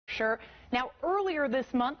pressure. Now, earlier this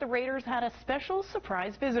month, the Raiders had a special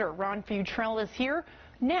surprise visitor. Ron Futrell is here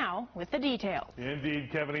now with the details. Indeed,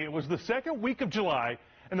 Kevin. It was the second week of July,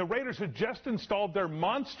 and the Raiders had just installed their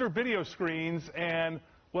monster video screens, and,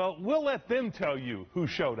 well, we'll let them tell you who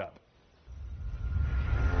showed up.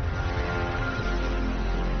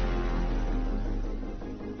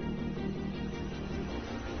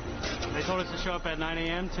 They told us to show up at 9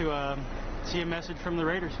 a.m. to see a message from the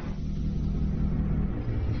Raiders.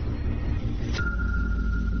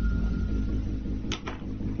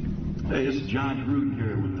 Hey, this is Jon Gruden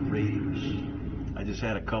here with the Raiders. I just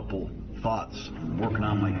had a couple thoughts. I'm working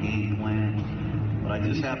on my game plan, but I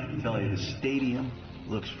just have to tell you, the stadium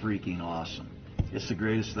looks freaking awesome. It's the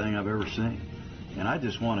greatest thing I've ever seen. And I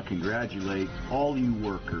just want to congratulate all you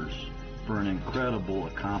workers for an incredible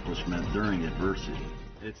accomplishment during adversity.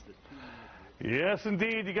 Yes,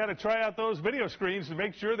 indeed. You got to try out those video screens to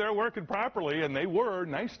make sure they're working properly, and they were.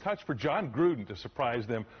 Nice touch for Jon Gruden to surprise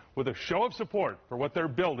them with a show of support for what they're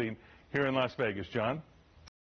building here in Las Vegas. John?